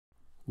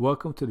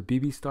Welcome to the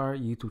BB Star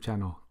YouTube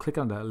channel. Click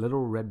on that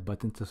little red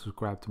button to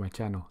subscribe to my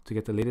channel to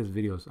get the latest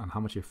videos on how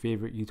much your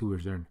favorite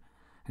YouTubers earn.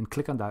 And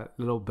click on that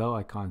little bell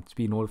icon to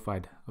be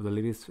notified of the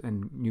latest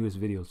and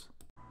newest videos.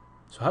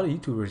 So how do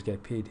YouTubers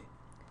get paid?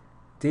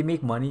 They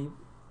make money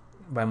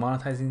by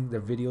monetizing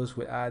their videos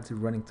with ads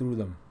running through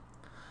them.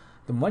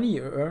 The money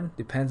you earn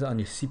depends on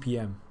your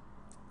CPM.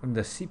 And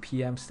the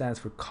CPM stands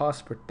for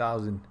cost per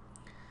thousand.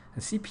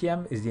 And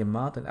CPM is the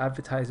amount an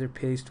advertiser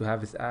pays to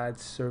have his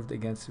ads served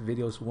against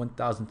videos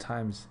 1,000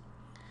 times.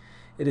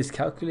 It is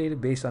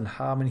calculated based on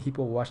how many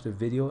people watch the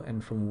video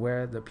and from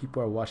where the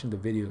people are watching the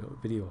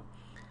video.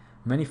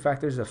 Many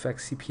factors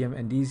affect CPM,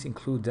 and these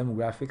include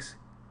demographics,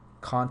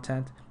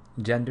 content,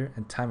 gender,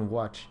 and time of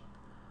watch.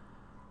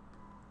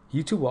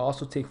 YouTube will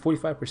also take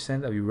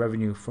 45% of your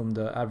revenue from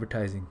the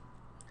advertising.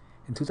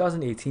 In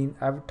 2018,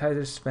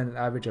 advertisers spent an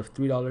average of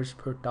 $3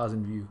 per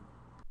thousand views.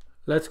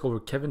 Let's go over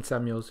Kevin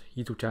Samuel's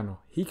YouTube channel.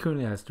 He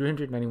currently has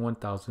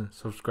 391,000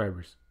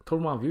 subscribers. Total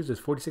amount of views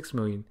is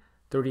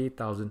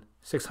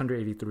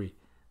 46,038,683.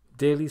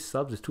 Daily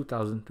subs is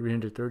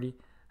 2,330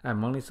 and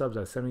monthly subs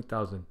at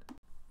 70,000.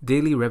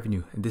 Daily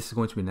revenue, and this is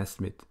going to be an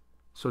estimate.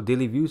 So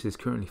daily views is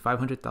currently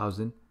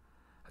 500,000.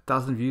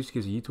 1,000 views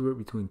gives a YouTuber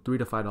between $3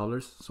 to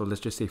 $5. So let's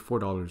just say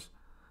 $4.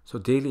 So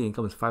daily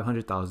income is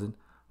 500,000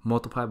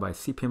 multiplied by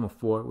CPM of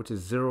 4, which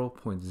is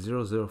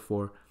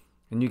 0.004,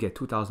 and you get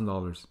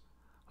 $2,000.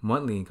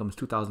 Monthly income is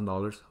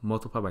 $2,000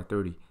 multiplied by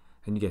 30,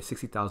 and you get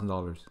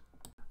 $60,000.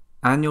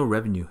 Annual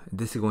revenue, and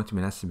this is going to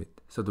be an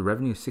estimate. So the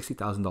revenue is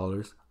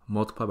 $60,000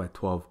 multiplied by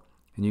 12,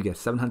 and you get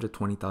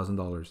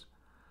 $720,000.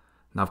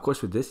 Now, of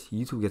course, with this,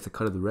 YouTube gets a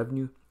cut of the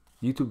revenue.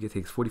 YouTube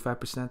takes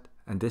 45%,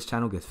 and this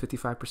channel gets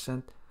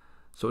 55%.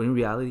 So in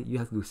reality, you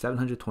have to do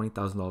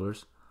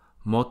 $720,000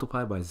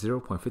 multiplied by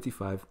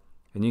 0.55,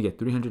 and you get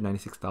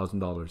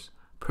 $396,000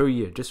 per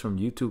year just from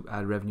YouTube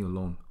ad revenue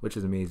alone, which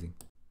is amazing.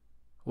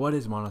 What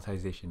is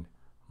monetization?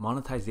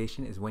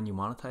 Monetization is when you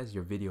monetize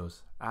your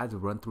videos, ads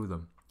will run through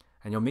them,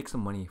 and you'll make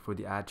some money for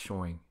the ad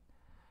showing.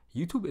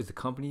 YouTube is a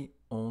company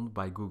owned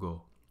by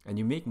Google, and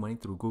you make money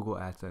through Google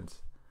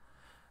AdSense.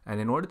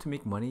 And in order to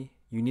make money,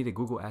 you need a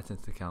Google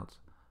AdSense account.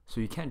 So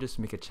you can't just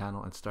make a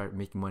channel and start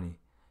making money.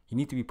 You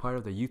need to be part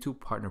of the YouTube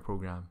Partner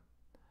Program.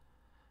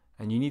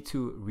 And you need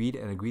to read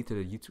and agree to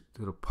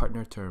the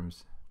partner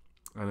terms.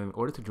 And in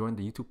order to join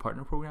the YouTube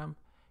Partner Program,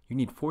 you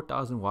need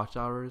 4,000 watch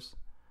hours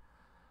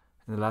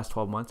in the last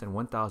 12 months and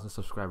 1,000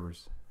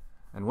 subscribers.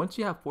 And once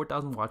you have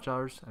 4,000 watch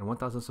hours and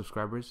 1,000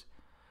 subscribers,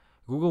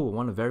 Google will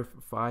want to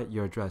verify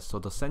your address. So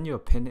they'll send you a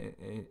pin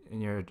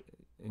in your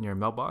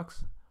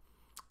mailbox,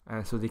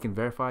 and so they can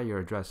verify your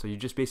address. So you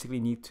just basically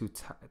need to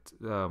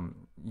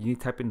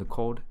type in the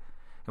code,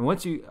 and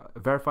once you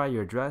verify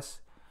your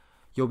address,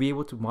 you'll be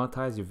able to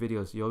monetize your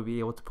videos. You'll be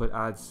able to put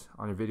ads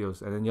on your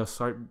videos, and then you'll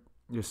start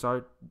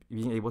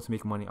being able to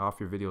make money off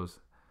your videos.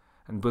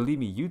 And believe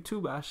me,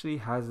 YouTube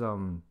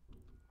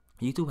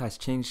has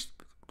changed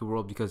the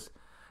world, because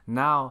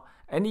now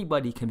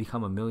anybody can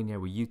become a millionaire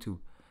with YouTube.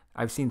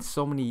 I've seen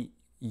so many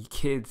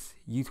kids,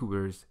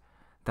 YouTubers,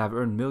 that have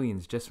earned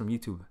millions just from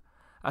YouTube.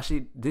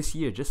 Actually, this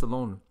year, just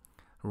alone,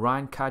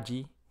 Ryan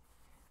Kaji,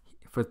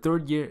 for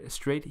third year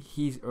straight,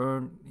 he's the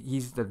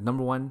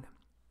 #1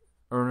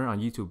 earner on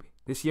YouTube.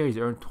 This year, he's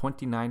earned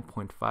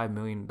 $29.5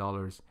 million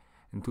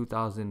in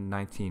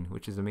 2019,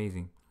 which is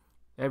amazing.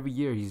 Every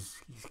year,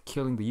 he's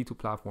killing the YouTube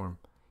platform.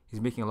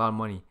 He's making a lot of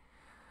money.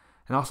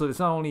 And also, it's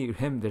not only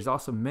him. There's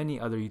also many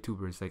other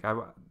YouTubers. Like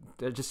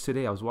just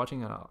today, I was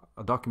watching a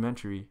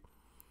documentary,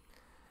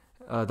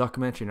 an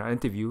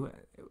interview.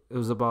 It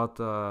was about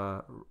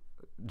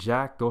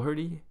Jack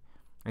Doherty,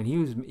 and he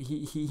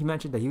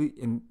mentioned that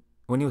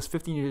when he was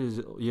 15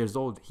 years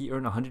old, he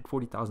earned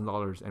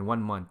 $140,000 in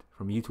 1 month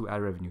from YouTube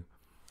ad revenue.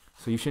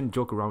 So you shouldn't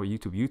joke around with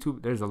YouTube.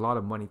 YouTube, there's a lot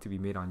of money to be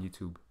made on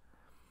YouTube.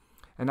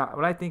 And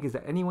what I think is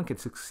that anyone can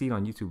succeed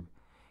on YouTube.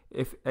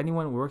 If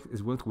anyone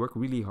is willing to work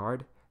really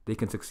hard, they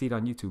can succeed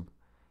on YouTube.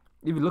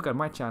 If you look at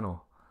my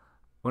channel,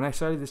 when I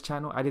started this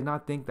channel, I did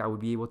not think that I would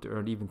be able to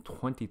earn even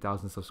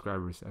 20,000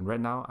 subscribers. And right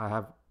now, I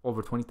have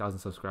over 20,000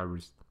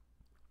 subscribers.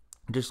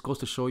 It just goes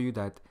to show you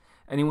that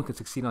anyone can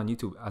succeed on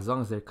YouTube. As long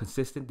as they're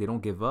consistent, they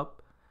don't give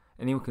up,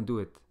 anyone can do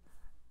it.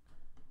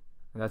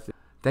 And that's it.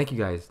 Thank you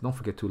guys. Don't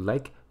forget to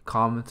like,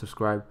 comment,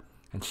 subscribe,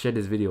 and share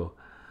this video.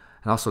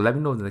 And also let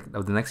me know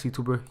of the next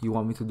YouTuber you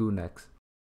want me to do next.